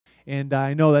And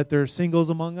I know that there's singles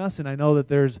among us, and I know that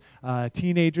there's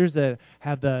teenagers that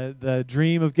have the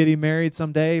dream of getting married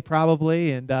someday,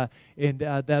 probably. And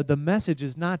the message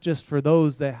is not just for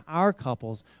those that are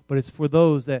couples, but it's for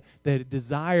those that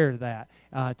desire that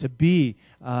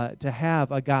to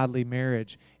have a godly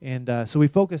marriage. And so we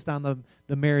focused on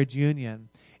the marriage union.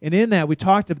 And in that, we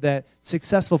talked about that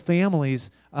successful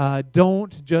families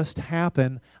don't just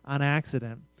happen on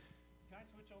accident. Can I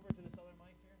switch over to this other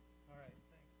mic here? All right,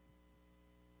 thanks.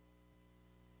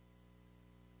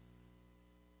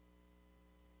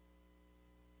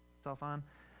 Self on?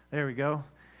 There we go.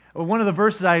 Well, one of the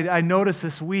verses I noticed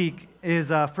this week is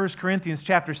 1 Corinthians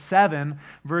chapter 7,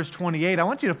 verse 28. I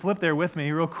want you to flip there with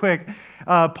me real quick.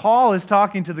 Paul is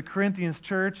talking to the Corinthians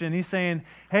church, and he's saying,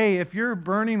 hey, if you're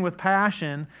burning with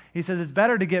passion, he says it's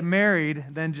better to get married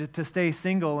than to stay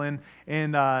single and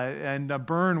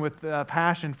burn with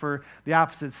passion for the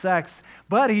opposite sex.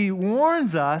 But he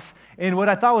warns us, and what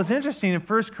I thought was interesting in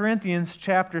 1 Corinthians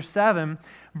chapter 7,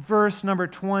 verse number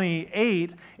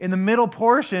 28, in the middle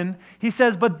portion, he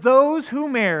says, but those who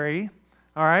marry,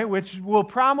 all right, which will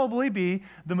probably be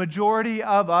the majority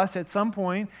of us at some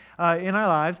point in our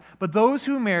lives, but those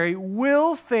who marry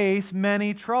will face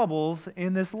many troubles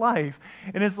in this life.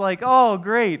 And it's like, oh,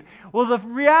 great. Well, the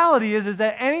reality is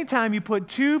that anytime you put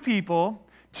two people,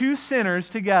 two sinners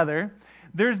together,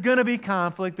 there's going to be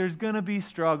conflict, there's going to be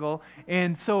struggle,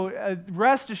 and so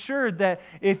rest assured that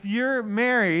if you're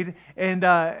married and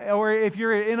or if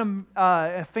you're in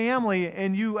a family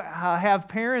and you have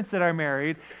parents that are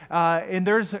married and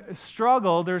there's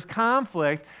struggle, there's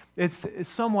conflict, it's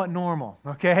somewhat normal,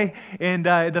 okay? And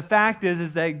the fact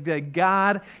is that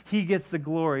God, He gets the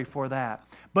glory for that.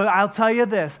 But I'll tell you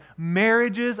this,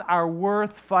 marriages are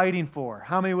worth fighting for.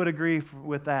 How many would agree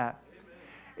with that?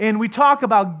 And we talk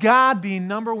about God being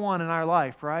number one in our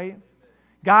life, right?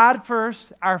 God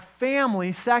first, our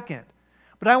family second.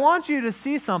 But I want you to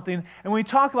see something, and when we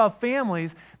talk about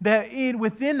families, that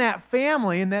within that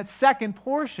family, in that second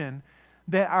portion,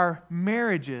 that our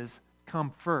marriages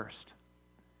come first.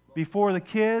 Before the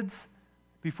kids,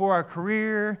 before our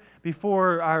career,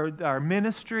 before our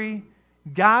ministry.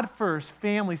 God first,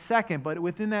 family second, but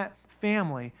within that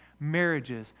family,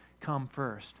 marriages come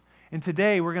first. And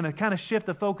today we're going to kind of shift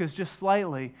the focus just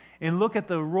slightly and look at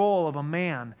the role of a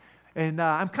man. And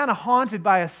I'm kind of haunted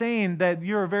by a saying that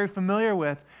you're very familiar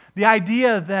with. The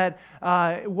idea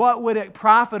that what would it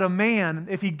profit a man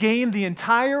if he gained the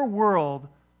entire world,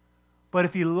 but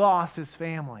if he lost his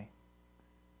family?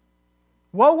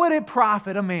 What would it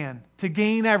profit a man to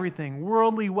gain everything,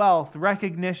 worldly wealth,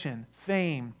 recognition,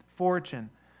 fame, fortune,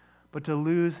 but to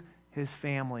lose his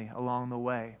family along the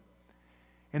way?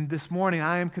 And this morning,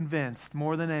 I am convinced,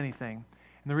 more than anything,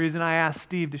 and the reason I asked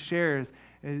Steve to share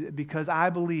is because I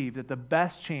believe that the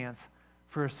best chance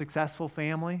for a successful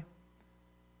family,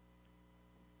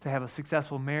 to have a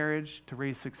successful marriage, to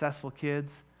raise successful kids,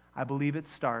 I believe it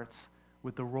starts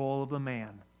with the role of the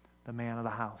man of the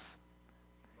house.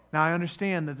 Now, I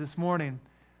understand that this morning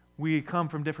we come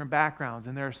from different backgrounds,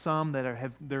 and there are some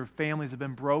that their families have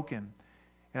been broken.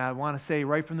 And I want to say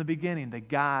right from the beginning that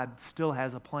God still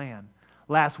has a plan.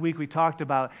 Last week we talked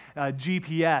about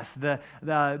GPS,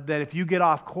 that if you get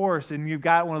off course and you've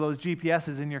got one of those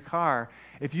GPSs in your car,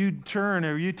 if you turn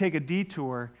or you take a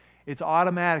detour, it's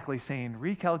automatically saying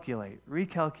recalculate,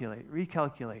 recalculate,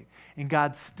 recalculate. And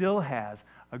God still has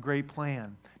a great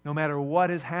plan, no matter what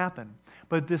has happened.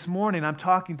 But this morning, I'm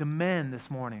talking to men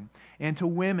this morning and to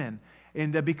women.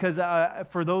 And because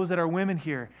for those that are women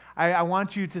here, I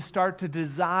want you to start to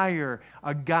desire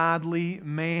a godly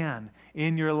man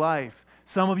in your life.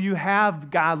 Some of you have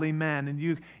godly men,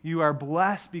 and you are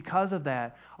blessed because of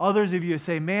that. Others of you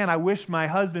say, man, I wish my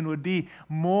husband would be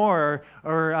more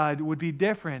or would be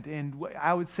different. And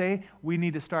I would say we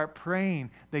need to start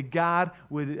praying that God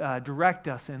would direct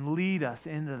us and lead us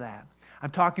into that.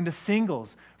 I'm talking to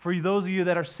singles. For those of you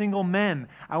that are single men,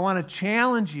 I want to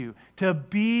challenge you to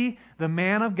be the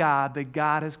man of God that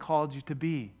God has called you to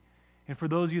be. And for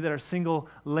those of you that are single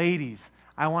ladies,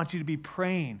 I want you to be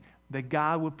praying that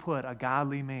God would put a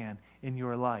godly man in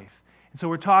your life. And so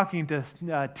we're talking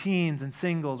to teens and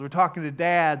singles. We're talking to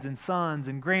dads and sons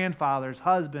and grandfathers,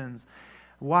 husbands,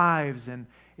 wives, and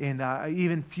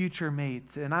even future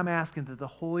mates. And I'm asking that the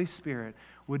Holy Spirit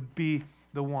would be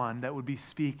the one that would be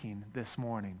speaking this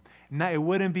morning. And it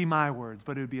wouldn't be my words,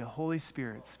 but it would be a Holy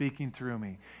Spirit speaking through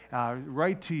me,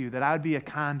 right to you, that I would be a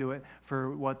conduit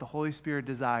for what the Holy Spirit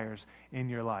desires in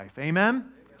your life. Amen?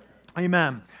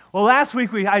 Amen. Well, last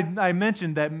week I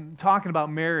mentioned that talking about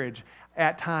marriage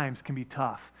at times can be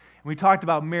tough. And we talked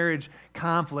about marriage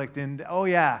conflict, and oh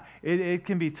yeah, it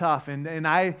can be tough. And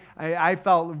I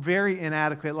felt very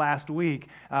inadequate last week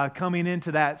coming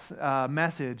into that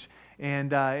message.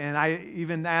 And I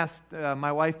even asked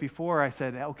my wife before. I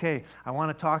said, "Okay, I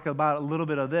want to talk about a little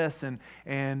bit of this," and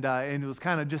it was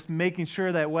kind of just making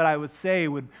sure that what I would say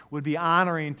would be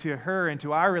honoring to her and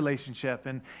to our relationship.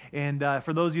 And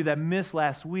for those of you that missed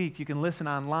last week, you can listen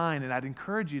online, and I'd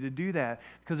encourage you to do that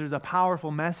because there's a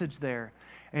powerful message there.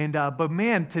 And but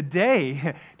man,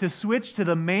 today to switch to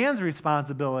the man's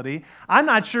responsibility, I'm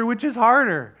not sure which is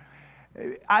harder.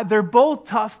 They're both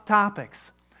tough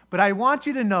topics. But I want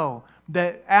you to know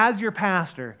that as your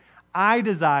pastor, I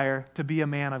desire to be a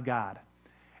man of God.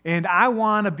 And I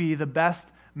want to be the best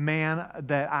man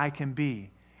that I can be.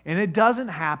 And it doesn't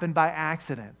happen by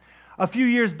accident. A few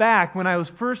years back, when I was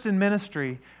first in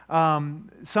ministry, some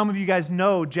of you guys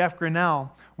know Jeff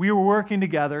Grinnell. We were working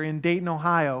together in Dayton,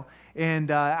 Ohio. And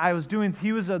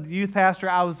he was a youth pastor,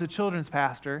 I was a children's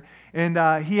pastor, and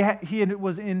he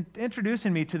was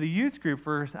introducing me to the youth group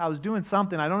I was doing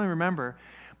something, I don't even remember.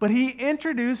 But he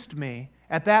introduced me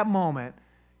at that moment.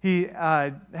 He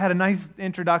had a nice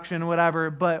introduction, whatever,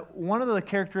 but one of the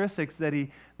characteristics that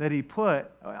he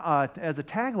put as a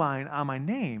tagline on my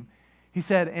name, he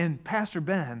said, "And Pastor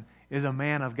Ben is a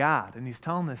man of God." And he's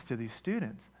telling this to these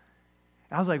students.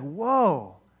 And I was like,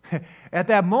 whoa. At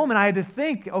that moment, I had to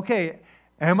think, okay,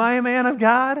 am I a man of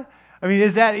God? I mean,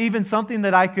 is that even something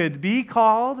that I could be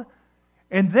called?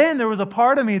 And then there was a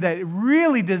part of me that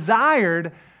really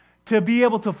desired to be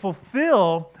able to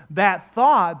fulfill that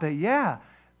thought that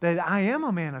I am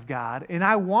a man of God, and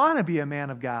I want to be a man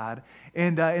of God,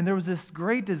 and there was this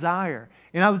great desire.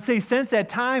 And I would say since that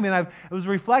time, and I was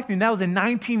reflecting, that was in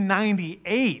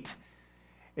 1998.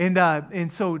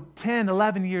 And so 10,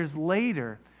 11 years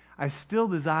later, I still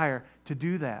desire to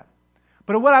do that.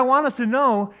 But what I want us to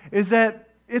know is that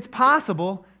it's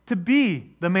possible to be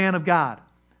the man of God.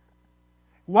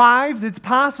 Wives, it's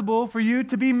possible for you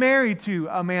to be married to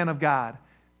a man of God.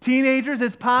 Teenagers,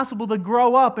 it's possible to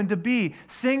grow up and to be.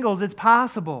 Singles, it's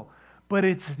possible. But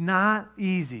it's not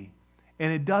easy.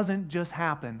 And it doesn't just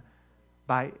happen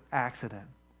by accident.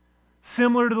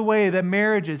 Similar to the way that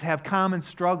marriages have common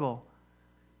struggle,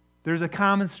 there's a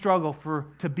common struggle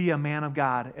to be a man of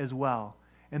God as well.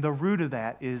 And the root of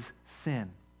that is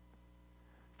sin.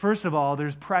 First of all,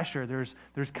 there's pressure,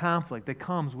 there's conflict that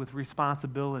comes with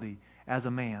responsibility as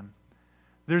a man.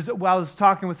 I was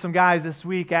talking with some guys this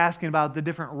week asking about the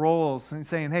different roles and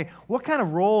saying, hey, what kind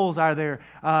of roles are there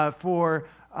for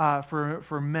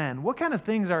men? What kind of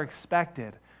things are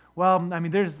expected? Well, I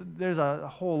mean, there's a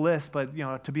whole list, but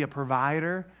to be a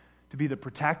provider, to be the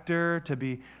protector, to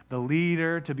be the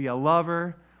leader, to be a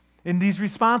lover. And these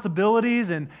responsibilities,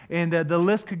 and the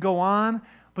list could go on,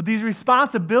 but these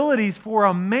responsibilities for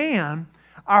a man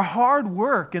are hard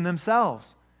work in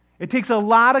themselves. It takes a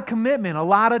lot of commitment, a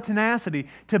lot of tenacity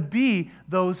to be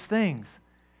those things.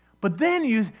 But then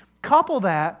you couple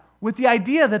that with the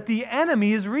idea that the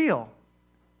enemy is real,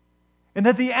 and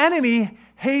that the enemy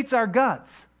hates our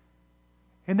guts,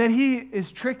 and that he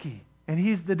is tricky, and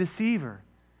he's the deceiver.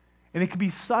 And it can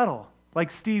be subtle, like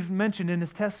Steve mentioned in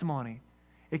his testimony.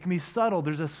 It can be subtle.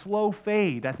 There's a slow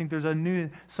fade. I think there's a new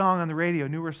song on the radio,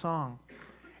 newer song.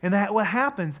 And that what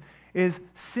happens is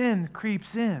sin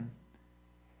creeps in.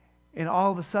 And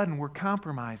all of a sudden, we're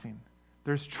compromising.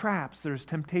 There's traps, there's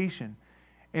temptation.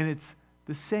 And it's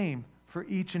the same for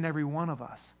each and every one of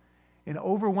us. And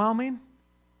overwhelming,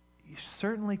 it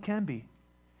certainly can be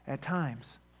at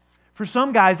times. For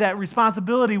some guys, that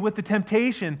responsibility with the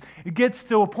temptation, it gets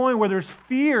to a point where there's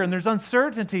fear and there's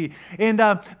uncertainty. And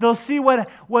they'll see what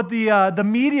the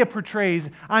media portrays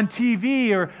on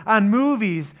TV or on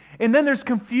movies. And then there's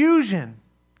confusion.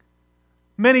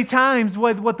 Many times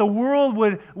what the world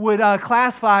would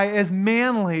classify as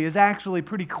manly is actually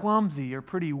pretty clumsy or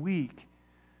pretty weak.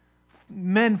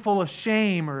 Men full of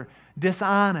shame or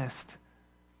dishonest,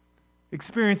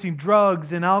 experiencing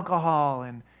drugs and alcohol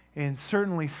and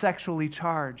certainly sexually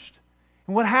charged.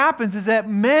 And what happens is that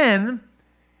men,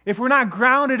 if we're not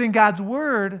grounded in God's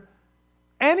Word,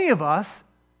 any of us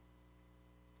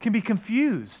can be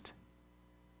confused.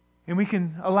 And we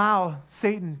can allow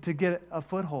Satan to get a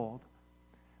foothold.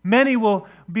 Many will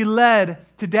be led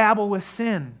to dabble with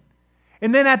sin.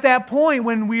 And then at that point,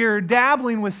 when we are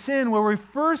dabbling with sin, where we're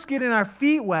first getting our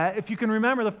feet wet, if you can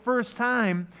remember the first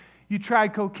time you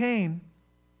tried cocaine,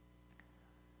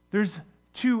 there's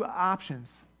two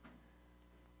options.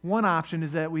 One option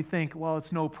is that we think, well,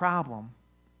 it's no problem,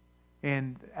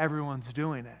 and everyone's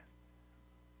doing it.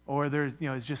 Or there's,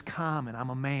 it's just common. I'm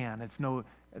a man.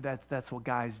 That's what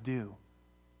guys do.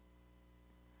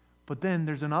 But then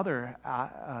there's another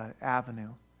avenue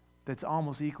that's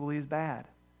almost equally as bad,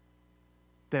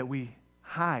 that we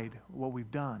hide what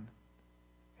we've done.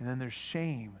 And then there's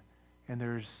shame, and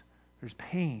there's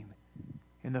pain,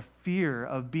 and the fear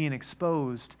of being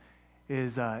exposed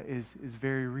is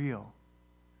very real.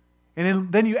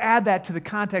 And then you add that to the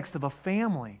context of a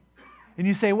family, and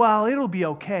you say, well, it'll be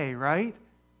okay, right?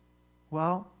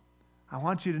 Well, I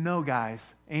want you to know,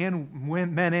 guys, and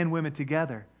men and women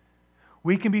together,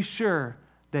 we can be sure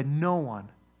that no one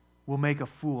will make a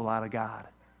fool out of God.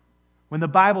 When the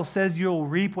Bible says you'll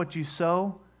reap what you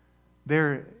sow,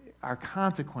 there are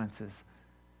consequences.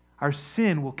 Our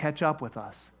sin will catch up with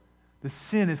us. The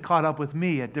sin has caught up with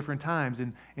me at different times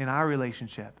in our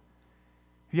relationship.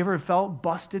 Have you ever felt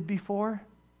busted before?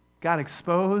 Got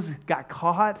exposed? Got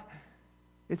caught?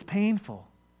 It's painful.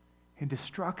 And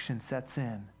destruction sets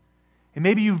in. And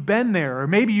maybe you've been there, or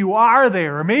maybe you are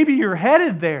there, or maybe you're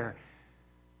headed there.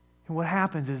 And what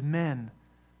happens is men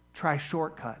try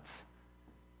shortcuts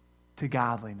to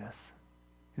godliness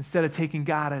instead of taking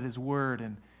God at His word,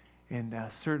 and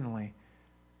certainly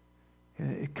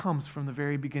it comes from the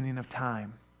very beginning of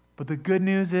time. But the good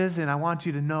news is, and I want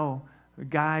you to know,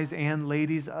 guys and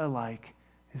ladies alike,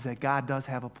 is that God does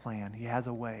have a plan. He has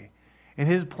a way. And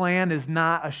His plan is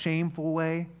not a shameful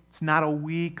way. It's not a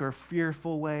weak or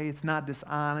fearful way. It's not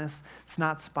dishonest. It's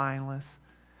not spineless.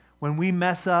 When we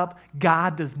mess up,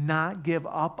 God does not give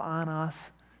up on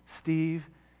us, Steve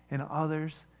and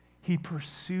others. He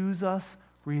pursues us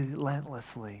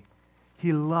relentlessly.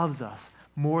 He loves us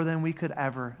more than we could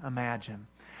ever imagine.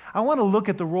 I want to look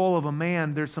at the role of a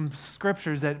man. There's some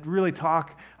scriptures that really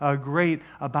talk great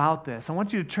about this. I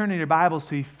want you to turn in your Bibles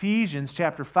to Ephesians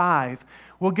chapter 5.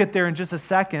 We'll get there in just a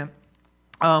second.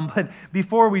 But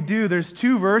before we do, there's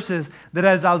two verses that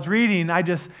as I was reading, I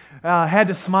just had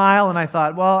to smile, and I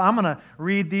thought, well, I'm going to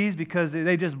read these because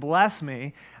they just bless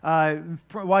me.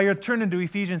 While you're turning to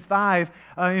Ephesians 5,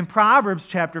 in Proverbs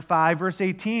chapter 5, verse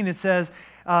 18, it says,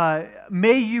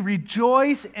 may you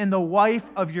rejoice in the wife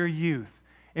of your youth.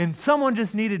 And someone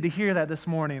just needed to hear that this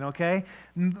morning, okay?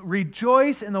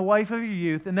 Rejoice in the wife of your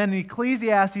youth. And then in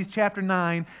Ecclesiastes chapter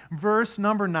 9, verse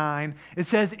number 9, it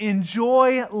says,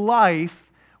 enjoy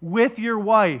life with your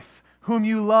wife, whom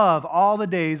you love all the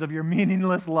days of your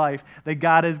meaningless life that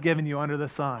God has given you under the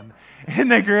sun. Isn't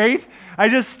that great? I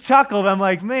just chuckled. I'm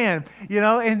like, man,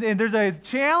 and there's a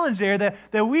challenge there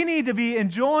that we need to be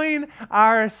enjoying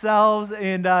ourselves.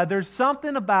 And there's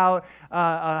something about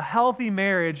a healthy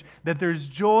marriage that there's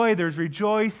joy, there's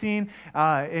rejoicing,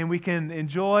 and we can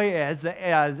enjoy as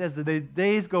the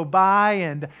days go by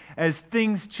and as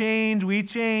things change, we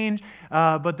change.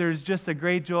 But there's just a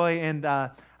great joy. And I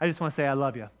just want to say I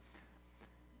love you.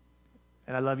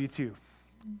 And I love you too.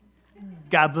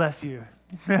 God bless you.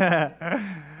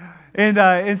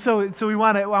 and so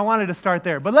I wanted to start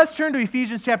there. But let's turn to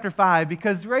Ephesians chapter 5,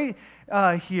 because right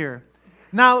here.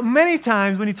 Now, many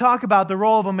times when you talk about the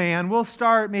role of a man, we'll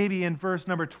start maybe in verse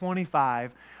number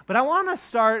 25. But I want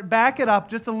to back it up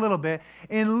just a little bit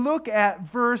and look at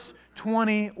verse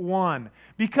 21.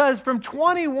 Because from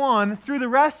 21 through the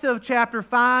rest of chapter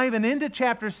 5 and into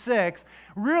chapter 6,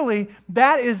 really,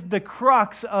 that is the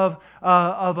crux of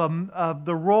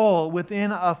the role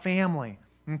within a family.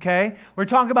 Okay? We're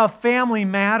talking about family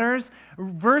matters.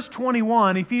 Verse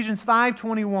 21, Ephesians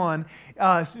 5:21,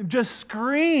 just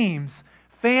screams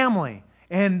family,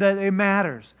 and that it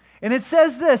matters. And it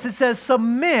says this, it says,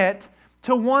 submit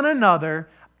to one another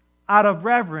out of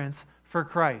reverence for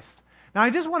Christ. Now, I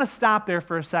just want to stop there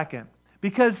for a second,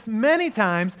 because many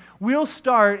times we'll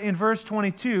start in verse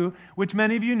 22, which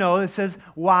many of you know, it says,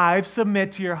 wives,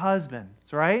 submit to your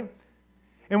husbands, right?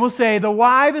 And we'll say the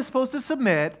wife is supposed to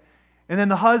submit, and then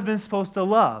the husband's supposed to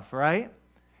love, right?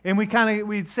 And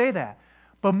we'd say that.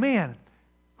 But man,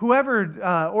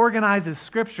 whoever organizes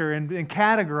Scripture and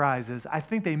categorizes, I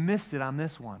think they missed it on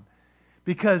this one.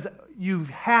 Because you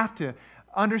have to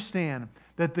understand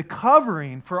that the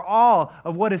covering for all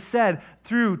of what is said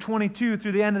through 22,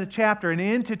 through the end of the chapter, and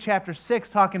into chapter 6,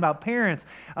 talking about parents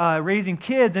raising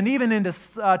kids, and even into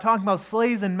talking about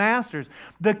slaves and masters,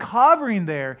 the covering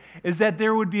there is that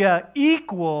there would be an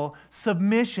equal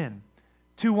submission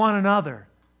to one another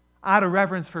out of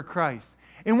reverence for Christ.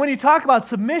 And when you talk about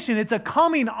submission, it's a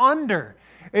coming under.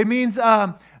 It means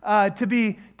to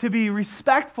be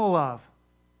respectful of,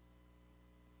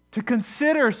 to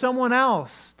consider someone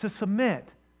else, to submit.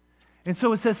 And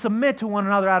so it says, submit to one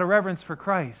another out of reverence for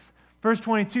Christ. Verse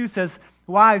 22 says,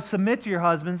 wives, submit to your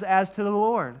husbands as to the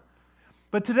Lord.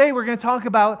 But today we're going to talk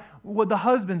about what the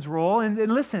husband's role. And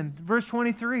listen, verse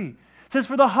 23. It says,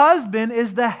 for the husband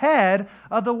is the head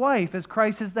of the wife, as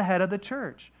Christ is the head of the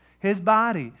church, his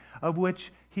body, of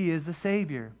which he is the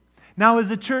Savior. Now as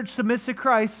the church submits to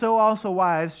Christ, so also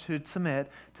wives should submit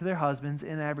to their husbands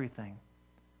in everything.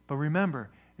 But remember,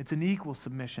 it's an equal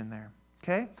submission there.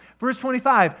 Okay? Verse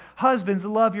 25, husbands,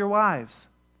 love your wives.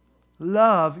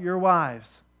 Love your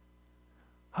wives.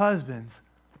 Husbands,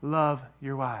 love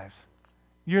your wives.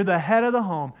 You're the head of the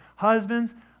home.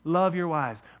 Husbands, love your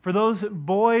wives. For those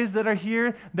boys that are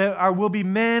here that will be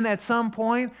men at some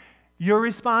point, your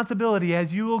responsibility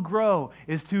as you will grow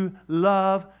is to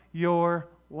love your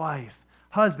wife.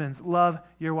 Husbands, love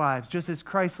your wives, just as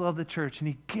Christ loved the church, and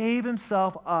he gave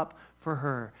himself up for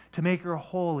her to make her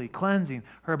holy, cleansing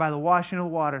her by the washing of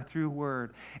water through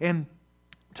word, and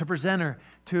to present her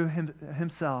to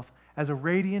himself as a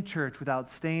radiant church without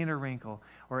stain or wrinkle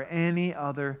or any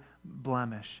other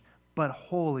blemish, but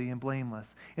holy and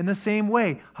blameless. In the same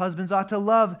way, husbands ought to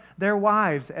love their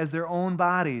wives as their own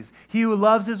bodies. He who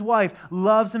loves his wife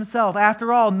loves himself.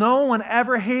 After all, no one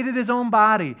ever hated his own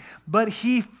body, but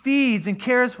he feeds and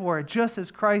cares for it, just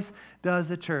as Christ does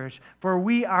the church. For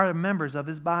we are members of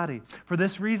his body. For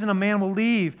this reason, a man will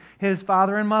leave his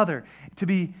father and mother to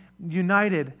be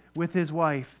united with his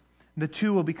wife. The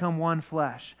two will become one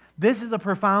flesh. This is a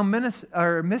profound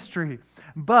mystery,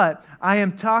 but I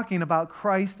am talking about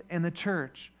Christ and the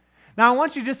church. Now, I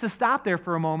want you just to stop there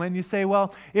for a moment and you say,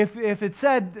 well, if it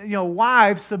said,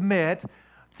 wives submit,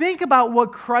 think about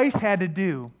what Christ had to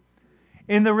do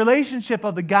in the relationship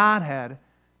of the Godhead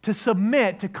to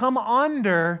submit, to come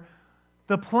under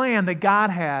the plan that God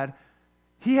had.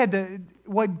 He had to,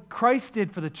 what Christ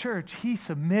did for the church, he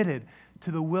submitted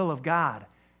to the will of God.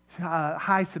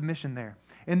 High submission there.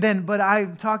 But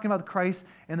I'm talking about Christ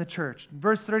and the church.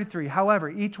 Verse 33, however,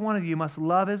 each one of you must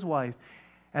love his wife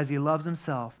as he loves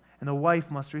himself, and the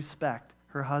wife must respect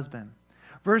her husband.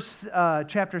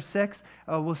 Chapter 6,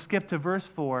 we'll skip to verse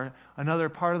 4, another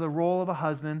part of the role of a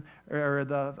husband or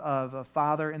of a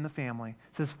father in the family.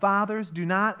 It says, fathers, do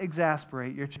not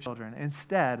exasperate your children.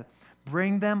 Instead,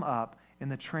 bring them up in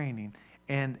the training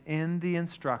and in the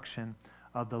instruction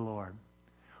of the Lord.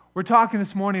 We're talking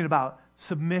this morning about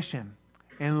submission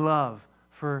and love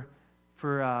for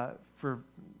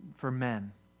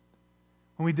men.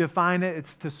 When we define it,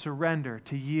 it's to surrender,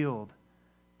 to yield,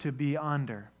 to be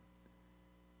under.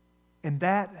 And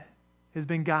that has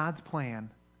been God's plan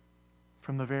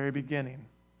from the very beginning,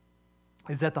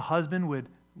 is that the husband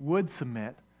would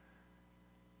submit,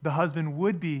 the husband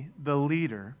would be the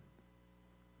leader,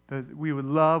 that we would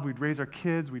love, we'd raise our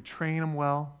kids, we'd train them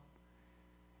well.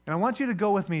 And I want you to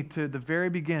go with me to the very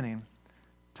beginning,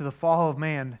 to the fall of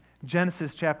man,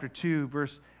 Genesis chapter 2,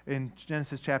 in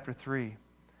Genesis chapter 3.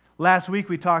 Last week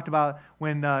we talked about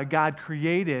when God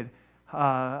created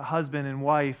husband and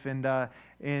wife, and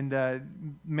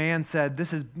man said,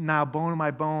 this is now bone of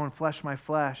my bone, flesh of my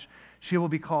flesh. She will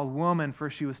be called woman, for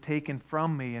she was taken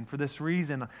from me. And for this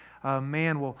reason, a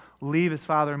man will leave his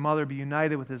father and mother, be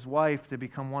united with his wife to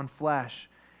become one flesh.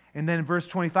 And then in verse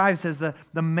 25 says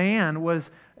the man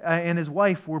and his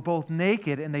wife were both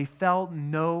naked, and they felt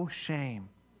no shame.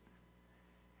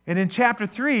 And in chapter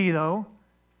 3, though,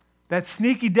 that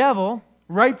sneaky devil,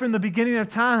 right from the beginning of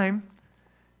time,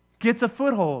 gets a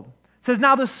foothold. It says,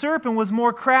 now the serpent was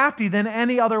more crafty than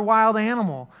any other wild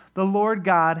animal the Lord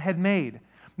God had made.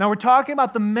 Now we're talking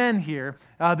about the men here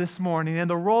this morning and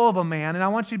the role of a man, and I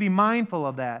want you to be mindful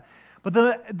of that. But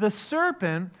the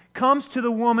serpent comes to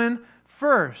the woman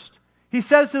first. He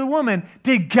says to the woman,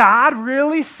 did God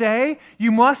really say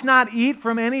you must not eat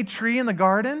from any tree in the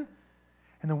garden?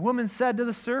 And the woman said to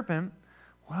the serpent,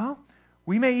 well,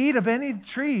 we may eat of any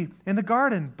tree in the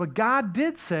garden, but God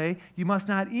did say you must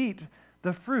not eat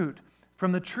the fruit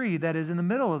from the tree that is in the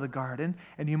middle of the garden,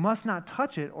 and you must not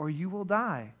touch it or you will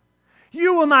die.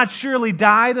 You will not surely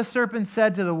die, the serpent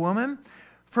said to the woman,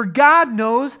 for God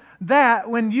knows that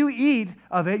when you eat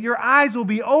of it, your eyes will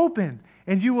be opened,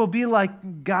 and you will be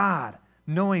like God,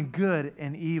 knowing good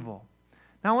and evil.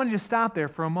 Now I want you to stop there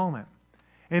for a moment.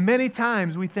 And many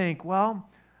times we think, well,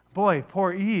 boy,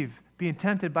 poor Eve being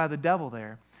tempted by the devil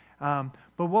there. But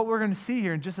what we're going to see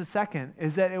here in just a second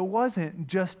is that it wasn't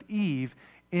just Eve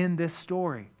in this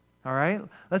story. All right?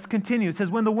 Let's continue. It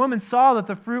says, when the woman saw that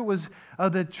the fruit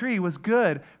of the tree was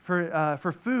good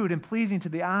for food and pleasing to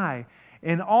the eye,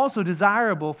 and also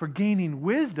desirable for gaining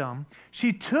wisdom,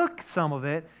 she took some of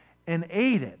it and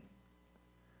ate it.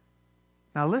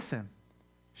 Now listen,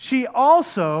 she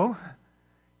also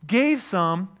gave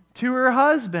some to her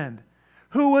husband,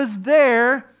 who was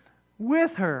there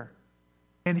with her,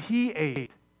 and he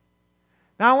ate.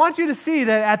 Now I want you to see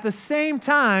that at the same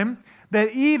time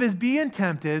that Eve is being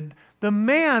tempted, the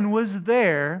man was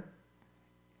there,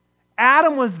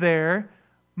 Adam was there,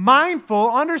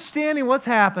 mindful, understanding what's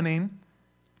happening,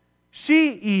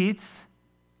 she eats,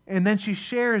 and then she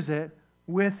shares it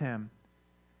with him.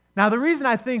 Now, the reason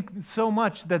I think so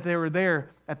much that they were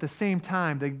there at the same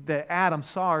time, that Adam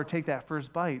saw her take that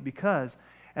first bite, because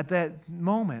at that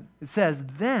moment, it says,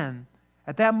 then,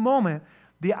 at that moment,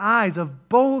 the eyes of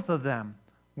both of them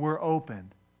were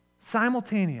opened.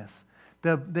 Simultaneous.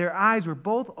 Their eyes were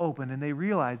both opened, and they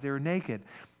realized they were naked.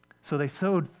 So they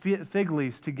sewed fig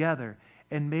leaves together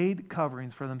and made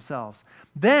coverings for themselves.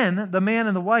 Then the man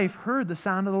and the wife heard the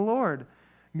sound of the Lord,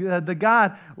 the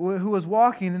God who was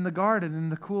walking in the garden in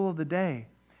the cool of the day.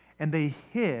 And they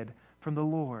hid from the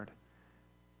Lord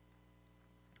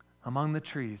among the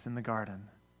trees in the garden.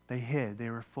 They hid. They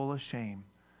were full of shame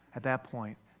at that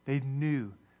point. They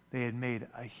knew they had made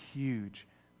a huge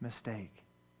mistake.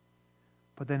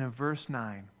 But then in verse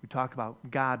 9, we talk about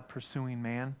God pursuing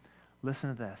man.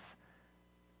 Listen to this.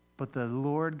 But the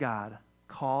Lord God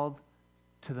called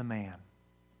to the man,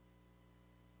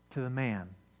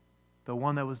 the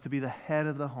one that was to be the head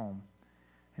of the home.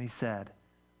 And he said,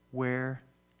 where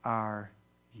are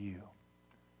you?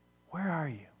 Where are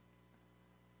you?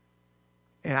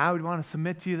 And I would want to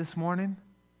submit to you this morning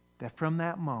that from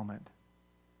that moment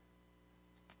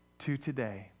to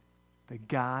today, that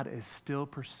God is still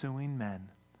pursuing men,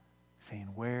 saying,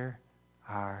 where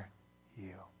are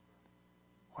you?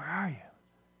 Where are you?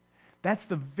 That's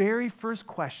the very first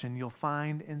question you'll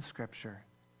find in Scripture.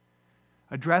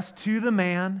 Addressed to the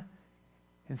man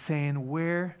and saying,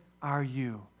 where are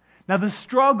you? Now the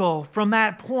struggle from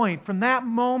that point, from that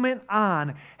moment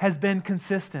on, has been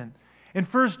consistent. In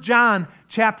 1 John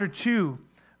chapter 2,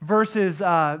 verses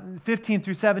 15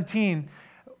 through 17,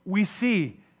 we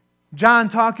see John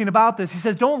talking about this. He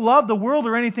says, don't love the world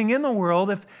or anything in the world.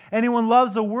 If anyone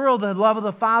loves the world, the love of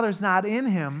the Father is not in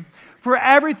him. For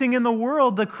everything in the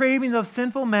world, the cravings of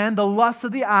sinful men, the lust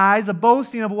of the eyes, the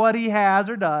boasting of what he has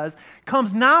or does,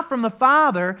 comes not from the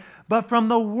Father, but from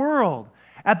the world.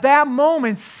 At that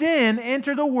moment, sin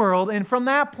entered the world, and from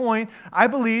that point, I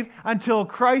believe, until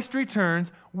Christ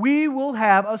returns, we will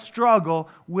have a struggle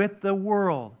with the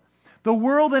world. The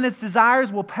world and its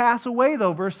desires will pass away,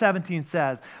 though, verse 17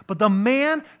 says. But the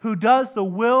man who does the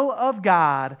will of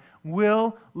God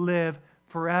will live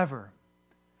forever.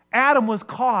 Adam was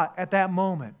caught at that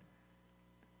moment.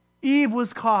 Eve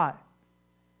was caught.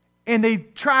 And they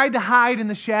tried to hide in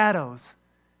the shadows.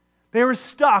 They were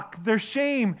stuck. Their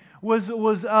shame was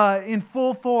in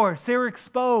full force. They were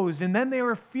exposed, and then they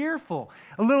were fearful.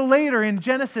 A little later in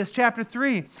Genesis chapter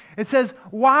 3, it says,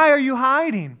 why are you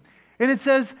hiding? And it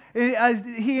says,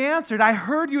 he answered, I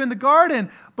heard you in the garden,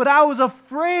 but I was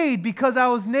afraid because I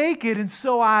was naked, and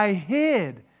so I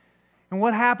hid. And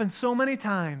what happens so many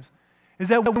times is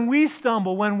that when we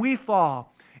stumble, when we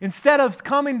fall, instead of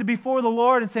coming before the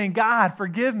Lord and saying, God,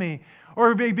 forgive me,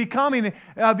 or becoming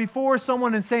before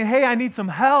someone and saying, hey, I need some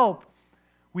help,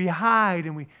 we hide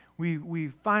and we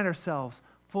find ourselves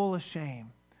full of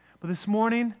shame. But this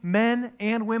morning, men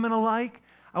and women alike,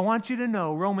 I want you to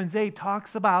know Romans 8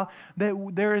 talks about that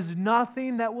there is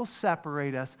nothing that will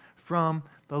separate us from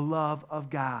the love of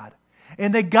God.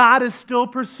 And that God is still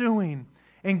pursuing.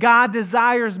 And God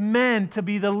desires men to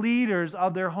be the leaders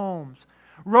of their homes.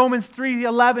 Romans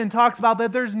 3:11 talks about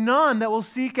that there's none that will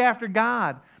seek after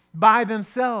God by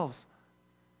themselves.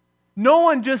 No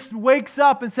one just wakes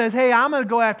up and says, hey, I'm going to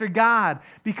go after God.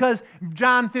 Because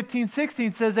John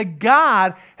 15:16 says that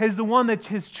God is the one that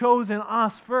has chosen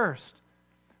us first.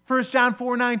 1 John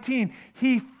 4:19,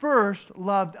 He first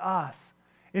loved us.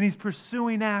 And He's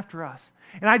pursuing after us.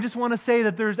 And I just want to say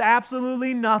that there's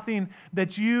absolutely nothing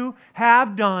that you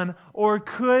have done or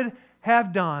could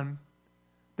have done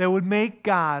that would make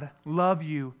God love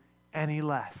you any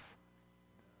less.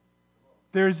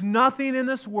 There's nothing in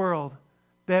this world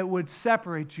that would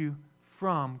separate you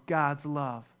from God's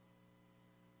love.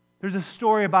 There's a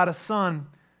story about a son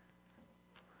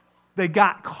that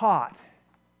got caught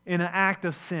in an act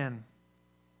of sin.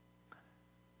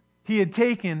 He had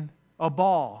taken a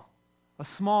ball, a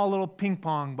small little ping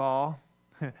pong ball,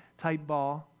 type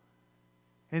ball,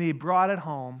 and he brought it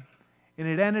home, and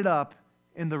it ended up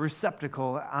in the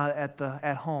receptacle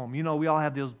at home. You know, we all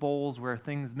have those bowls where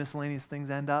miscellaneous things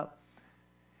end up.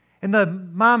 And the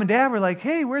mom and dad were like,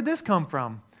 hey, where'd this come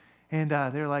from? And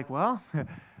they're like, well,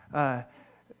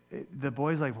 the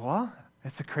boy's like, well,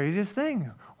 it's the craziest thing.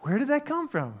 Where did that come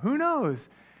from? Who knows?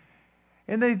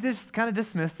 And they just kind of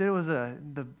dismissed it.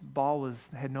 The ball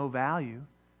had no value.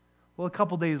 Well, a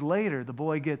couple days later, the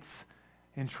boy gets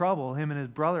in trouble. Him and his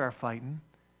brother are fighting.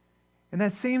 And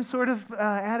that same sort of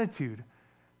attitude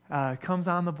comes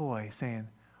on the boy, saying,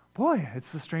 boy,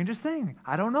 it's the strangest thing.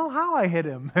 I don't know how I hit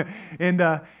him. And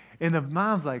the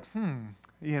mom's like,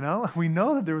 we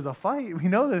know that there was a fight. We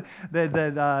know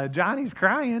that Johnny's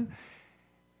crying.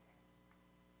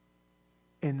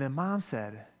 And the mom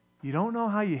said, you don't know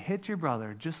how you hit your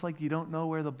brother, just like you don't know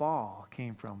where the ball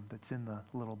came from that's in the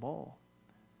little bowl.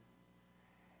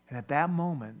 And at that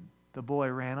moment, the boy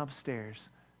ran upstairs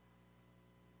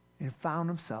and found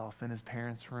himself in his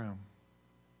parents' room,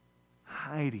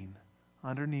 hiding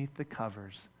underneath the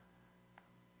covers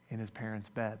in his parents'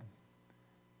 bed.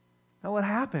 Now what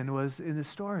happened was, in the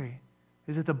story,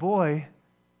 is that the boy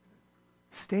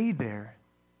stayed there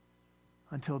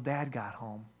until Dad got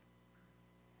home.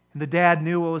 And the dad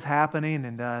knew what was happening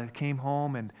and came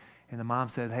home, and the mom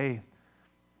said, hey,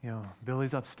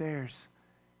 Billy's upstairs.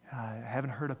 I haven't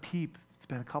heard a peep. It's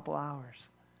been a couple hours.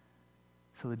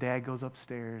 So the dad goes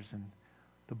upstairs, and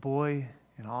the boy,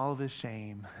 in all of his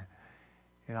shame,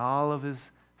 in all of his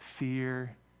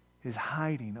fear, is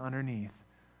hiding underneath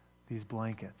these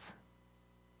blankets,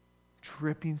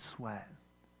 dripping sweat.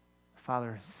 The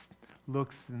father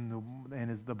looks in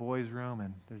the boy's room,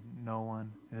 and there's no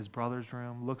one. In his brother's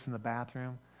room, looks in the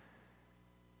bathroom,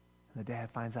 and the dad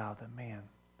finds out that, man,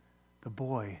 the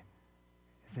boy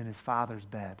is in his father's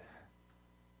bed.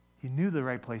 He knew the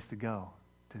right place to go,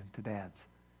 to Dad's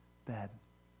bed.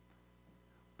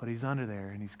 But he's under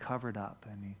there, and he's covered up,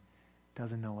 and he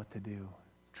doesn't know what to do,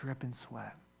 dripping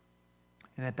sweat.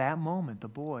 And at that moment, the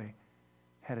boy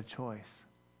had a choice.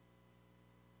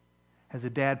 As the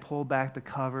dad pulled back the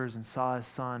covers and saw his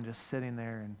son just sitting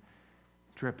there and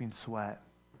dripping sweat,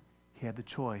 he had the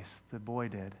choice, the boy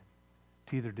did,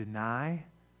 to either deny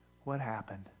what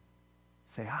happened,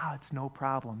 say, it's no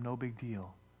problem, no big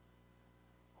deal.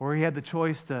 Or he had the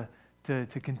choice to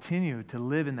continue to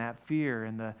live in that fear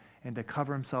and to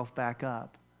cover himself back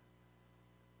up.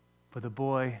 But the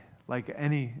boy, like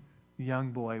any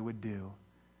young boy would do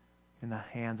in the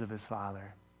hands of his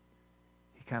father,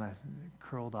 he kind of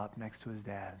curled up next to his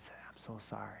dad and said, I'm so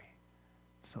sorry.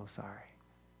 I'm so sorry.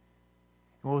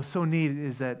 And what was so neat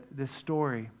is that this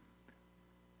story,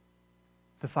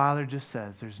 the father just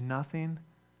says, there's nothing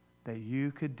that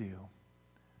you could do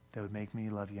that would make me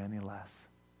love you any less.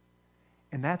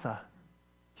 And that's a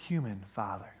human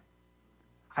father.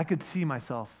 I could see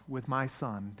myself with my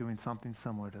son doing something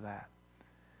similar to that.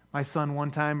 My son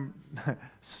one time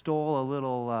stole a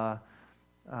little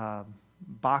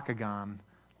Bakugan,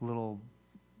 little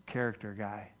character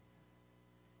guy.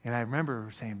 And I remember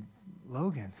saying,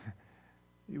 Logan,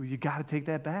 you got to take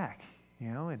that back.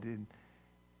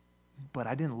 But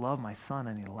I didn't love my son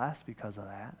any less because of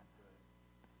that.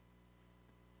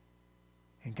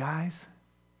 And guys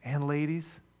and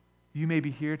ladies, you may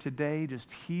be here today just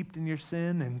heaped in your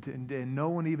sin and no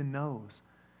one even knows.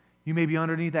 You may be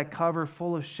underneath that cover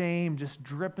full of shame, just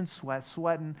dripping sweat,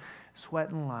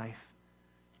 sweating life.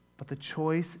 But the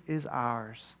choice is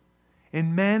ours.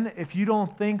 And men, if you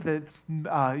don't think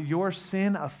that your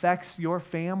sin affects your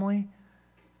family,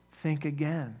 think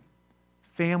again.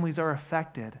 Families are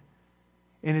affected.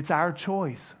 And it's our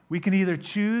choice. We can either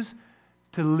choose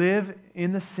to live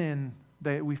in the sin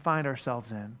that we find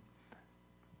ourselves in.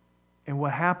 And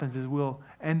what happens is we'll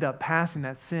end up passing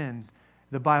that sin,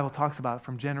 the Bible talks about,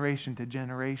 from generation to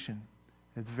generation.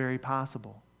 It's very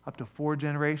possible. Up to 4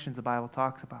 generations the Bible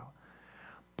talks about.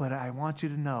 But I want you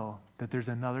to know that there's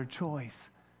another choice.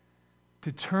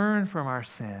 To turn from our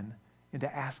sin and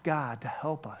to ask God to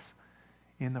help us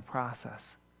in the process.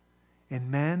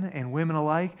 And men and women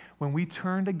alike, when we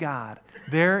turn to God,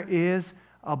 there is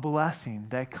a blessing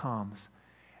that comes.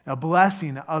 A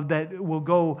blessing that will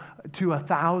go to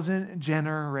 1,000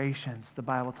 generations, the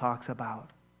Bible talks about.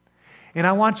 And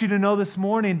I want you to know this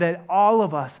morning that all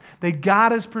of us, that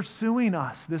God is pursuing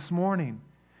us this morning.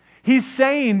 He's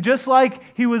saying, just like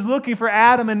He was looking for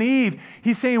Adam and Eve,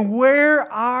 He's saying, where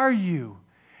are you?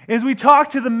 As we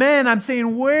talk to the men, I'm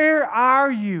saying, where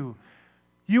are you?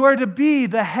 You are to be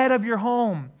the head of your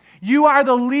home. You are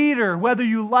the leader, whether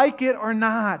you like it or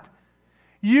not.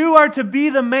 You are to be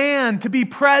the man, to be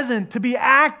present, to be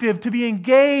active, to be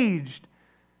engaged.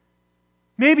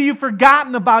 Maybe you've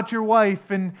forgotten about your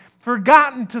wife and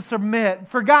forgotten to submit,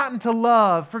 forgotten to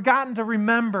love, forgotten to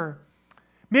remember.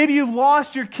 Maybe you've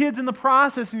lost your kids in the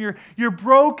process and you're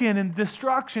broken and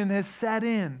destruction has set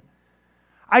in.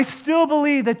 I still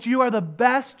believe that you are the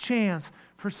best chance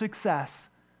for success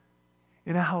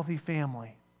in a healthy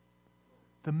family.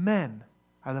 The men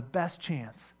are the best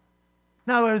chance.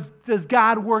 Now, does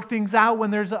God work things out when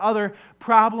there's other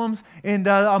problems and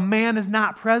a man is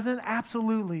not present?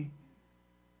 Absolutely.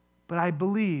 But I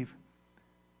believe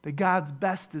that God's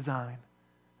best design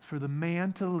is for the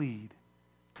man to lead,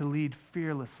 to lead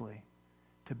fearlessly,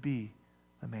 to be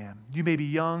the man. You may be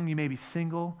young, you may be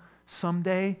single.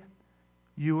 Someday,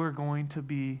 you are going to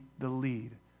be the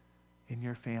lead in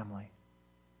your family.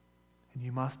 And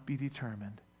you must be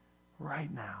determined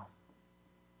right now.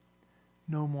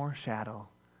 No more shadow.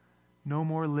 No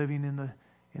more living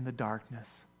in the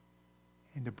darkness.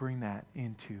 And to bring that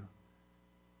into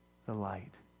the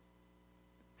light.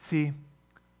 See,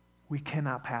 we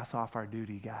cannot pass off our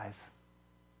duty, guys.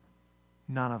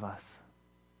 None of us.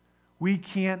 We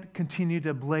can't continue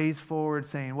to blaze forward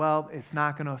saying, well, it's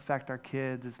not going to affect our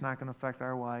kids. It's not going to affect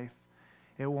our wife.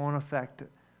 It won't affect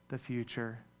the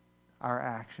future, our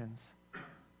actions.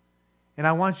 And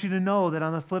I want you to know that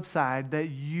on the flip side,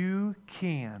 that you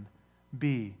can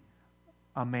be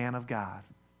a man of God.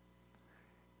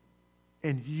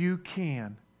 And you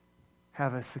can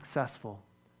have a successful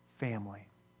family.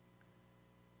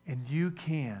 And you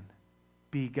can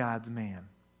be God's man.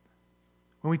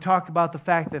 When we talk about the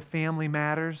fact that family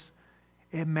matters,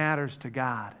 it matters to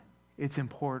God. It's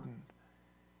important.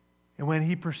 And when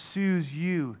He pursues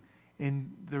you in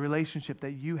the relationship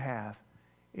that you have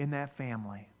in that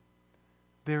family,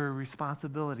 there are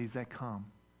responsibilities that come.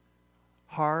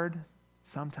 Hard,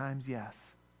 sometimes yes.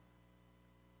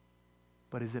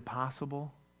 But is it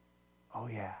possible? Oh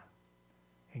yeah.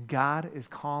 And God is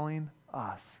calling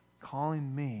us,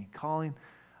 calling me, calling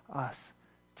us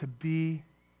to be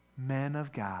men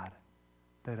of God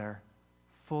that are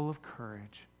full of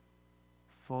courage,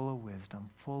 full of wisdom,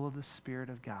 full of the Spirit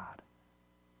of God.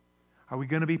 Are we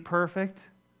going to be perfect?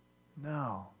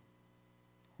 No.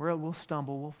 We'll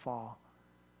stumble, we'll fall.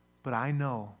 But I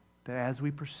know that as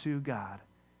we pursue God,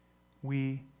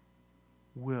 we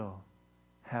will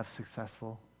have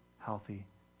successful, healthy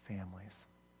families.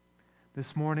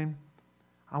 This morning,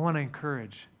 I want to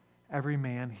encourage every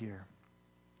man here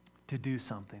to do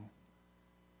something.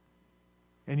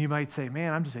 And you might say,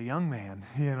 man, I'm just a young man.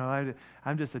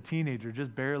 I'm just a teenager,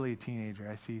 just barely a teenager.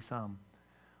 I see some.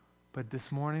 But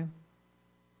this morning,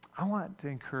 I want to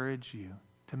encourage you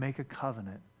to make a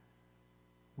covenant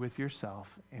with yourself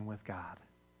and with God.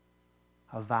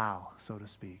 A vow, so to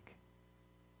speak,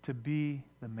 to be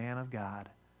the man of God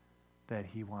that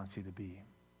He wants you to be.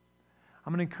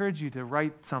 I'm going to encourage you to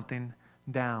write something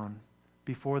down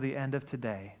before the end of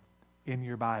today in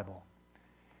your Bible.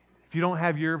 If you don't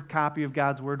have your copy of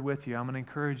God's Word with you, I'm going to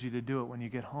encourage you to do it when you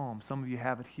get home. Some of you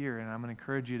have it here, and I'm going to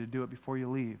encourage you to do it before you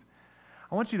leave.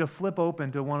 I want you to flip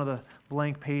open to one of the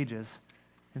blank pages,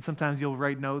 and sometimes you'll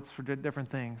write notes for different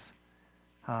things.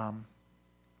 I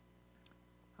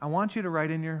want you to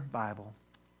write in your Bible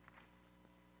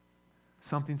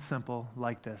something simple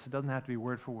like this. It doesn't have to be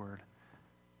word for word.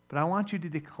 But I want you to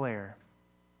declare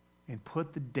and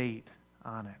put the date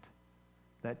on it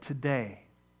that today,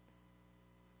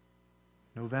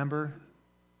 November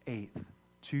 8th,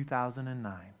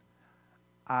 2009,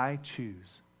 I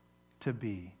choose to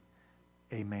be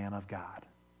a man of God.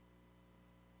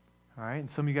 All right?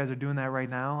 And some of you guys are doing that right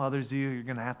now. Others of you, you're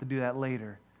going to have to do that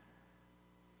later.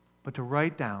 But to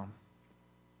write down,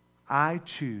 I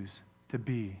choose to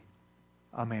be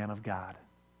a man of God.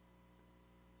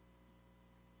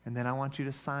 And then I want you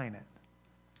to sign it.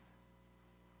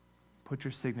 Put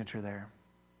your signature there.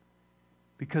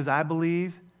 Because I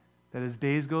believe that as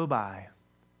days go by,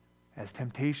 as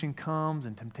temptation comes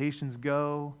and temptations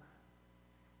go,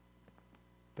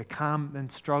 the common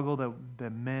struggle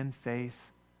that men face,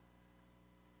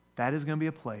 that is going to be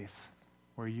a place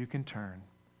where you can turn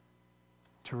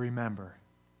to remember,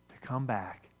 to come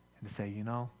back and to say,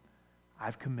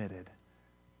 I've committed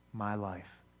my life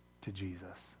to Jesus.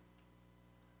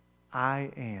 I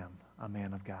am a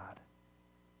man of God.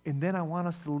 And then I want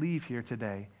us to leave here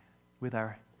today with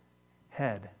our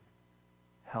head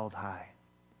held high,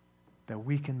 that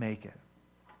we can make it,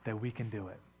 that we can do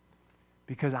it.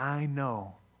 Because I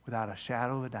know without a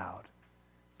shadow of a doubt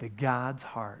that God's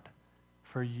heart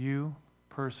for you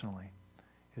personally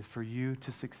is for you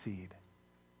to succeed,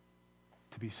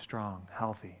 to be strong,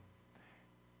 healthy,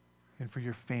 and for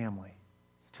your family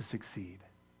to succeed.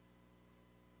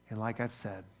 And like I've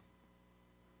said,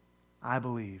 I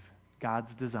believe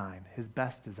God's design, His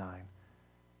best design,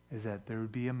 is that there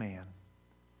would be a man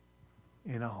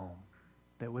in a home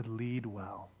that would lead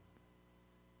well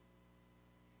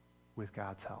with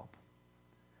God's help.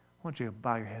 I want you to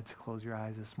bow your heads, close your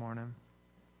eyes this morning.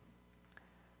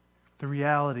 The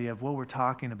reality of what we're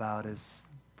talking about is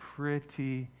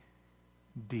pretty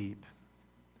deep,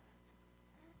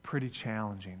 pretty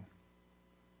challenging.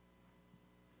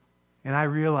 And I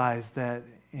realize that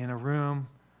in a room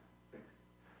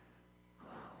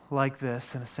like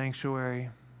this, in a sanctuary,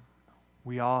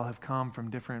 we all have come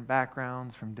from different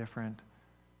backgrounds, from different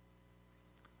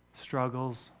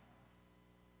struggles.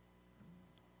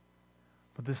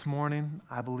 But this morning,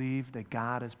 I believe that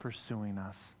God is pursuing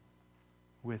us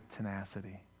with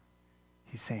tenacity.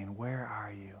 He's saying, where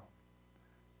are you?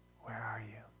 Where are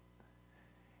you?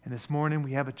 And this morning,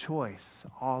 we have a choice,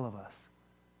 all of us,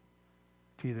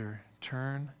 to either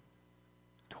turn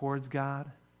towards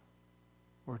God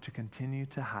or to continue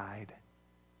to hide,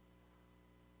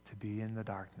 to be in the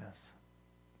darkness.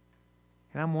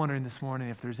 And I'm wondering this morning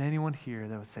if there's anyone here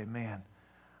that would say, man,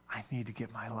 I need to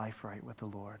get my life right with the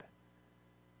Lord.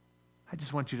 I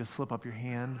just want you to slip up your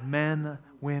hand. Men,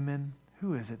 women,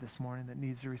 who is it this morning that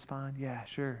needs to respond? Yeah,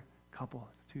 sure. Couple,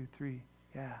 2, 3,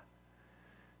 yeah.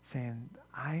 Saying,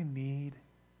 I need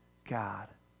God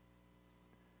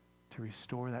to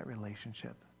restore that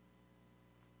relationship.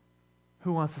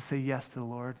 Who wants to say yes to the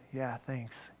Lord? Yeah,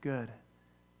 thanks. Good.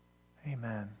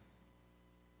 Amen.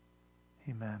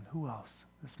 Amen. Who else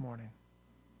this morning?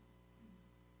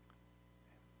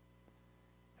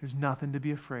 There's nothing to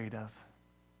be afraid of.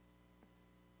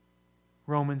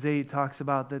 Romans 8 talks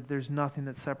about that there's nothing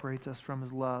that separates us from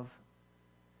His love.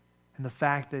 And the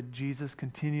fact that Jesus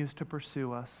continues to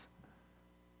pursue us.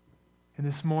 And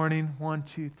this morning, 1,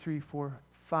 2, 3, 4,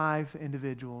 5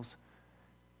 individuals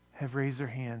have raised their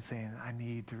hands saying, I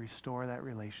need to restore that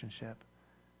relationship.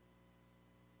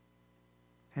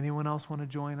 Anyone else want to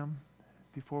join them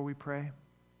before we pray?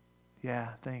 Yeah,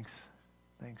 thanks.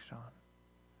 Thanks, Sean.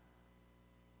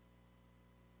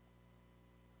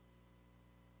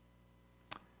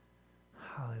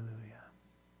 Hallelujah.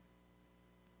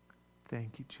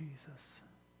 Thank you, Jesus,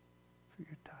 for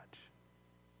your touch.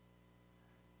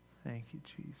 Thank you,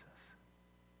 Jesus.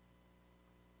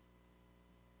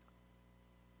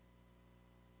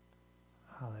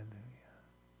 Hallelujah.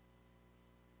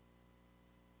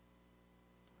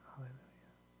 Hallelujah.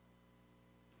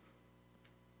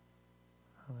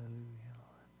 Hallelujah,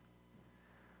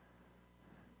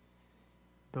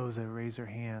 Lord. Those that raise their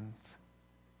hands,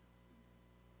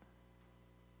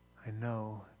 I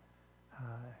know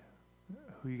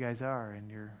who you guys are, and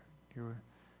you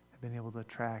have been able to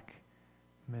track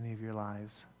many of your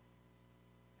lives.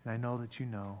 And I know that you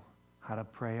know how to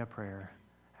pray a prayer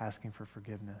asking for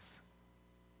forgiveness.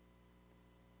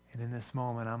 And in this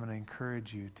moment, I'm going to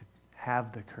encourage you to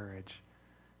have the courage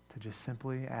to just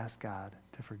simply ask God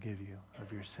to forgive you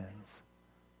of your sins.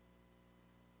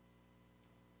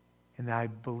 And I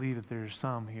believe that there's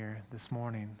some here this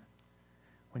morning,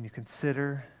 when you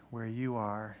consider where you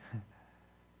are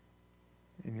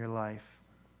in your life,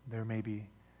 there may be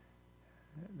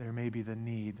the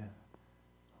need,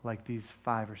 like these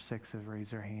 5 or 6 have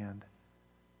raised their hand,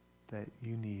 that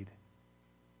you need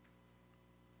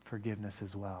forgiveness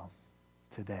as well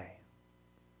today.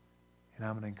 And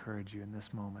I'm going to encourage you in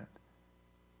this moment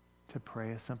to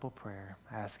pray a simple prayer,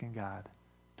 asking God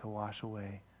to wash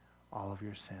away all of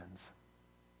your sins.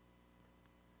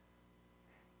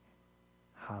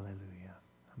 Hallelujah.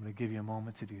 I'm going to give you a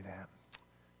moment to do that.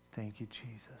 Thank you,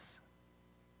 Jesus.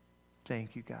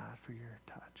 Thank you, God, for your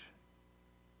touch.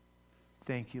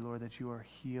 Thank you, Lord, that you are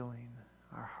healing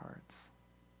our hearts,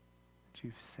 that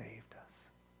you've saved us.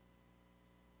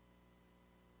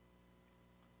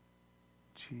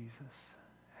 Jesus,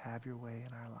 have your way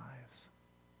in our lives,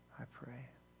 I pray.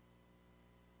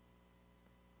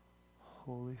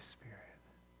 Holy Spirit,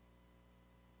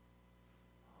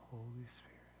 Holy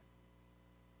Spirit,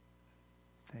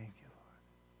 thank you,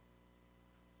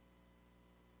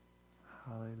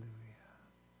 Lord. Hallelujah.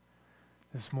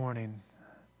 This morning,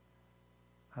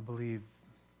 I believe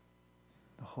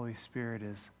the Holy Spirit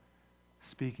is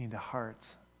speaking to hearts,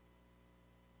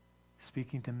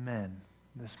 speaking to men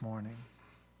this morning.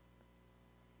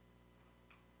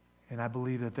 And I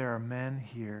believe that there are men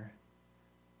here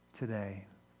today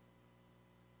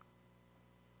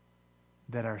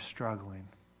that are struggling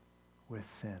with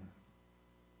sin.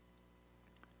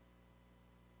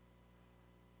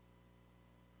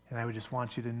 And I would just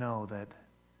want you to know that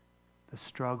the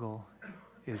struggle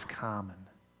is common.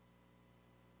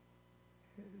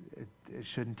 It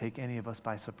shouldn't take any of us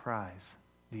by surprise.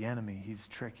 The enemy, he's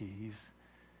tricky, he's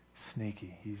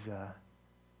sneaky, he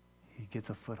gets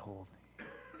a foothold.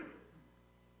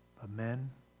 But men,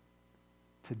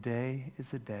 today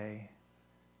is a day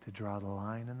to draw the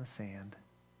line in the sand,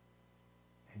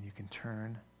 and you can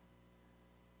turn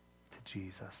to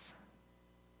Jesus.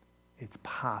 It's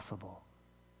possible.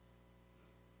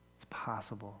 It's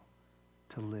possible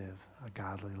to live a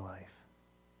godly life.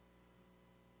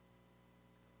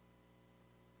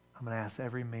 I'm going to ask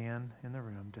every man in the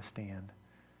room to stand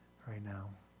right now.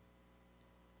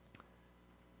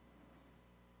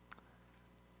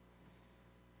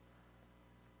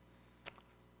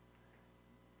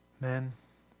 Men,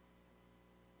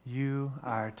 you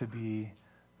are to be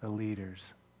the leaders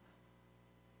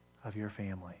of your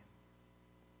family.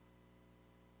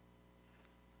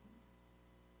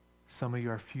 Some of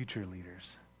you are future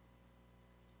leaders.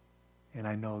 And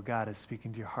I know God is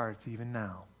speaking to your hearts even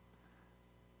now.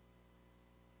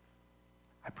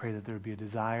 I pray that there would be a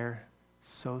desire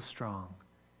so strong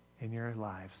in your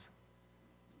lives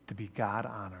to be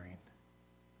God-honoring,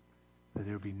 that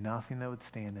there would be nothing that would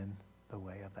stand in the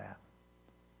way of that.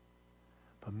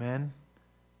 But men,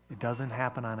 it doesn't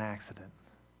happen on accident.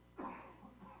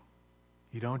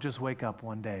 You don't just wake up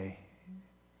one day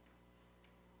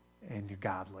and you're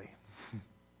godly.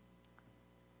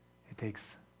 It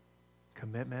takes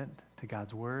commitment to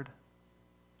God's word.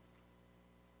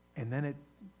 And then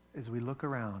as we look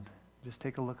around, just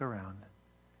take a look around,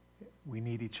 we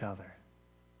need each other.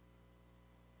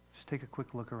 Just take a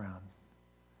quick look around.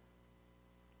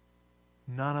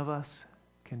 None of us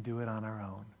can do it on our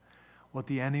own. What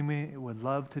the enemy would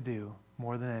love to do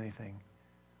more than anything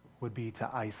would be to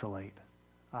isolate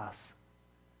us.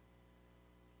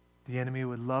 The enemy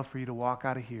would love for you to walk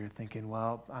out of here thinking,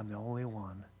 well, I'm the only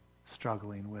one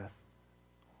struggling with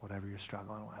whatever you're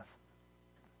struggling with.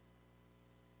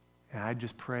 And I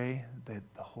just pray that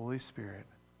the Holy Spirit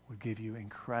would give you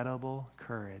incredible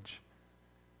courage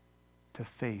to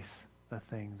face the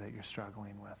thing that you're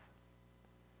struggling with.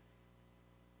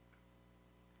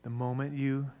 The moment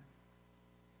you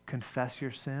confess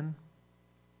your sin,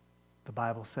 the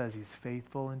Bible says He's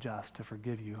faithful and just to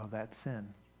forgive you of that sin,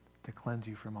 to cleanse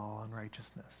you from all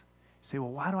unrighteousness. You say,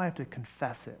 well, why do I have to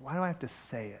confess it? Why do I have to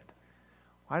say it?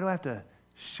 Why do I have to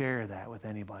share that with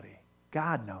anybody?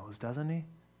 God knows, doesn't He?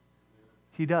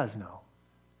 He does know.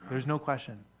 There's no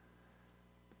question.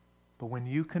 But when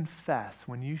you confess,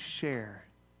 when you share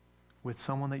with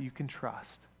someone that you can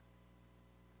trust,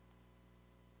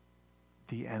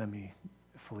 the enemy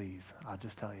flees. I'll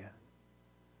just tell you.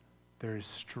 There is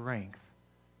strength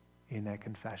in that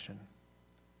confession.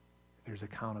 There's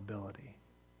accountability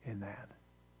in that.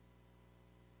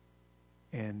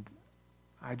 And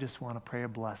I just want to pray a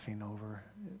blessing over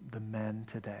the men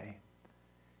today.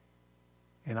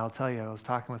 And I'll tell you, I was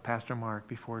talking with Pastor Mark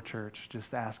before church,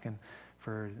 just asking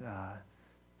for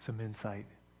some insight.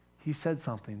 He said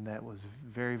something that was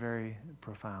very, very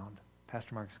profound.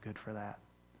 Pastor Mark's good for that.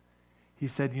 He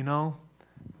said, he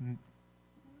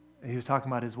was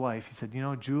talking about his wife. He said,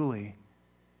 Julie,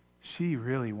 she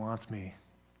really wants me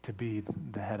to be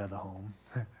the head of the home.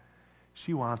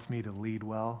 She wants me to lead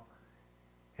well.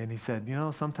 And he said,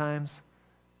 sometimes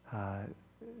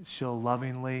she'll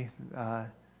lovingly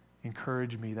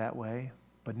encourage me that way,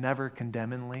 but never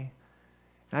condemningly.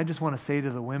 And I just want to say to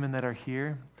the women that are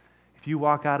here, if you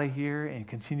walk out of here and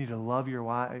continue to love your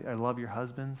wife, or love your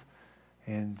husbands,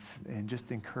 and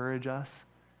just encourage us,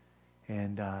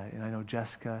 and I know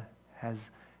Jessica has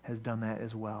done that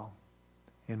as well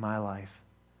in my life.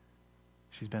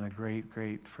 She's been a great,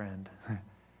 great friend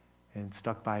and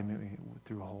stuck by me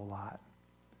through a whole lot.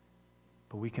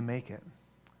 But we can make it.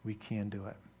 We can do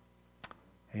it.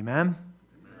 Amen?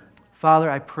 Father,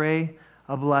 I pray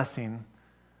a blessing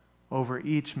over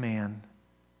each man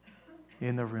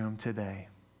in the room today.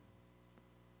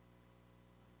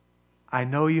 I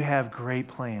know you have great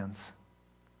plans.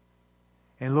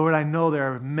 And Lord, I know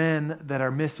there are men that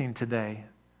are missing today.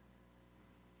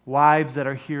 Wives that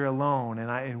are here alone.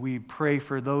 And we pray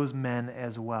for those men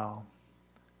as well.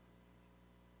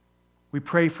 We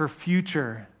pray for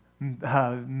future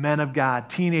men of God,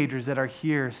 teenagers that are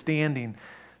here standing,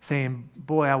 saying,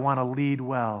 boy, I want to lead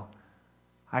well.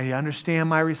 I understand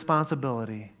my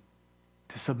responsibility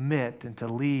to submit and to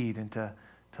lead and to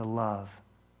love.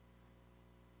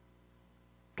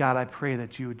 God, I pray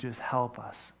that you would just help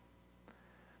us,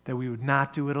 that we would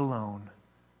not do it alone,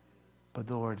 but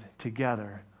Lord,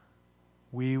 together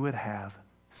we would have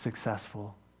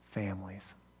successful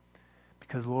families.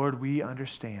 Because Lord, we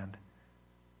understand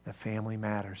that family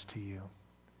matters to you.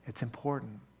 It's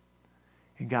important.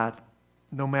 And God,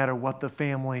 no matter what the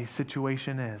family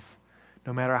situation is,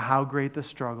 no matter how great the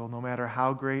struggle, no matter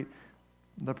how great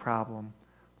the problem,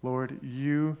 Lord,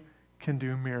 you can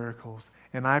do miracles.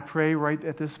 And I pray right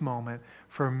at this moment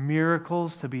for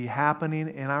miracles to be happening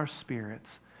in our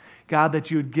spirits. God,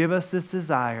 that you would give us this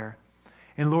desire.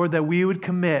 And Lord, that we would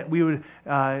commit, we would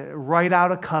write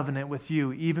out a covenant with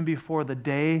you even before the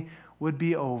day would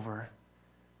be over,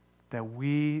 that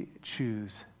we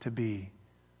choose to be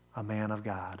a man of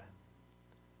God.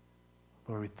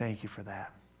 Lord, we thank you for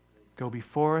that. Go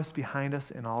before us, behind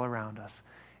us, and all around us.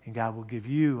 And God will give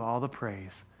you all the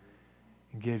praise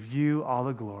and give you all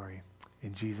the glory.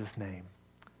 In Jesus' name,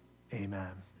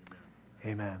 amen.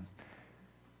 Amen.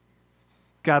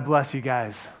 God bless you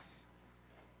guys.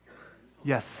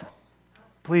 Yes.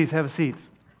 Please have a seat.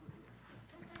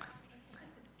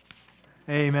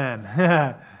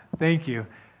 Amen. Thank you.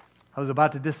 I was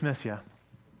about to dismiss you.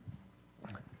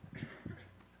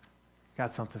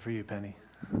 Got something for you, Penny.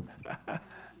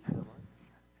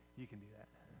 You can do that.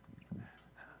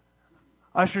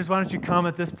 Ushers, why don't you come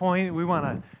at this point? We want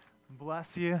to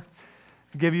bless you,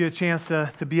 give you a chance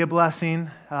to be a blessing.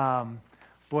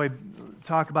 Boy,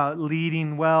 talk about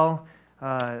leading well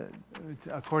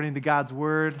according to God's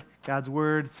Word. God's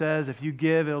Word says, if you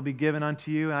give, it'll be given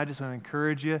unto you. And I just want to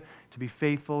encourage you to be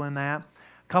faithful in that.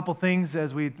 A couple things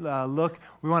as we look.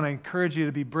 We want to encourage you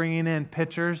to be bringing in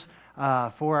pictures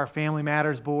for our Family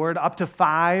Matters board, up to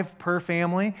 5 per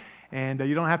family. And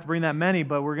you don't have to bring that many,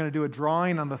 but we're going to do a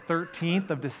drawing on the 13th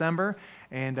of December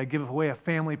and give away a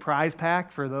family prize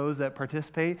pack for those that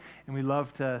participate. And we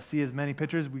love to see as many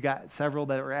pictures. We got several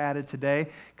that were added today.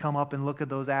 Come up and look at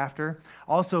those after.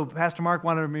 Also, Pastor Mark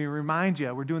wanted me to remind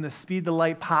you, we're doing the Speed the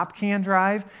Light pop can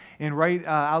drive. And right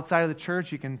outside of the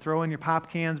church, you can throw in your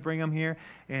pop cans, bring them here,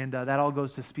 and that all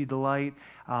goes to Speed the Light.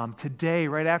 Today,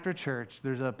 right after church,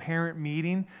 there's a parent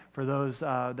meeting for those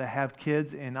that have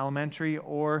kids in elementary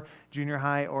or junior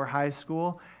high or high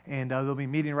school. And they'll be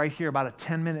meeting right here, about a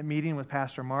 10-minute meeting with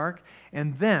Pastor Mark.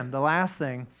 And then the last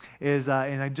thing is,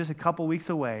 in just a couple weeks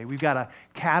away, we've got a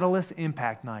Catalyst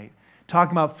Impact Night.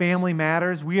 Talking about family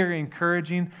matters, we are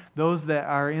encouraging those that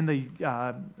are in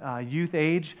the youth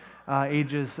age,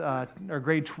 ages or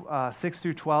grade 6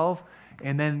 through 12,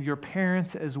 and then your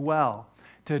parents as well,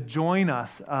 to join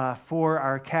us for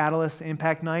our Catalyst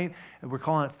Impact Night. We're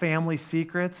calling it Family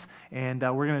Secrets, and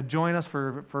we're going to join us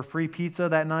for free pizza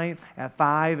that night at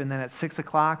 5, and then at 6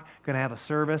 o'clock, going to have a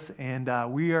service, and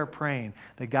we are praying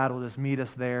that God will just meet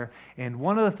us there. And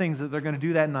one of the things that they're going to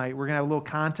do that night, we're going to have a little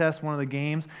contest, one of the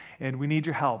games, and we need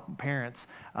your help, parents,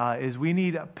 is we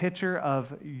need a picture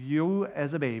of you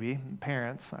as a baby,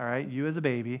 parents, all right, you as a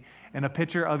baby, and a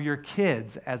picture of your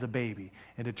kids as a baby.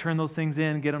 And to turn those things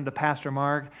in, get them to Pastor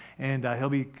Mark, and he'll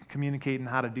be communicating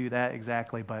how to do that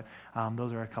exactly, but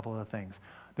those are a couple of the things.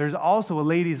 There's also a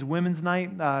ladies' women's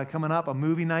night coming up, a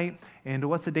movie night, and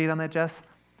what's the date on that, Jess?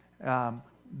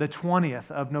 The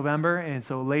 20th of November, and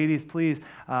so ladies, please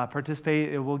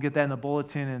participate. We'll get that in the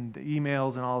bulletin and the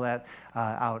emails and all that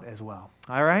out as well.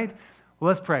 All right? Well,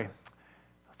 let's pray.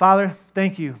 Father,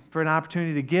 thank you for an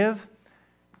opportunity to give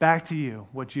back to you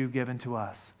what you've given to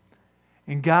us.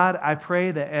 And God, I pray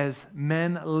that as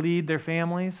men lead their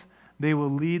families, they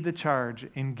will lead the charge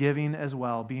in giving as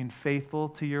well, being faithful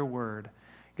to your word.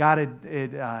 God,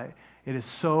 it is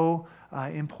so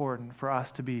important for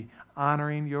us to be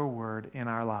honoring your word in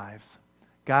our lives.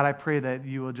 God, I pray that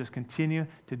you will just continue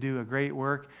to do a great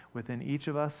work within each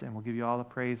of us, and we'll give you all the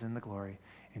praise and the glory.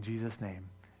 In Jesus' name,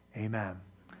 amen.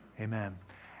 Amen.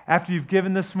 After you've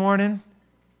given this morning,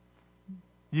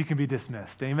 you can be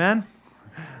dismissed. Amen?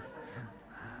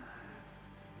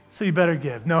 So you better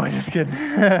give. No, I'm just kidding.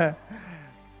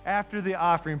 After the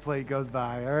offering plate goes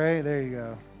by. All right, there you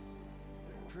go.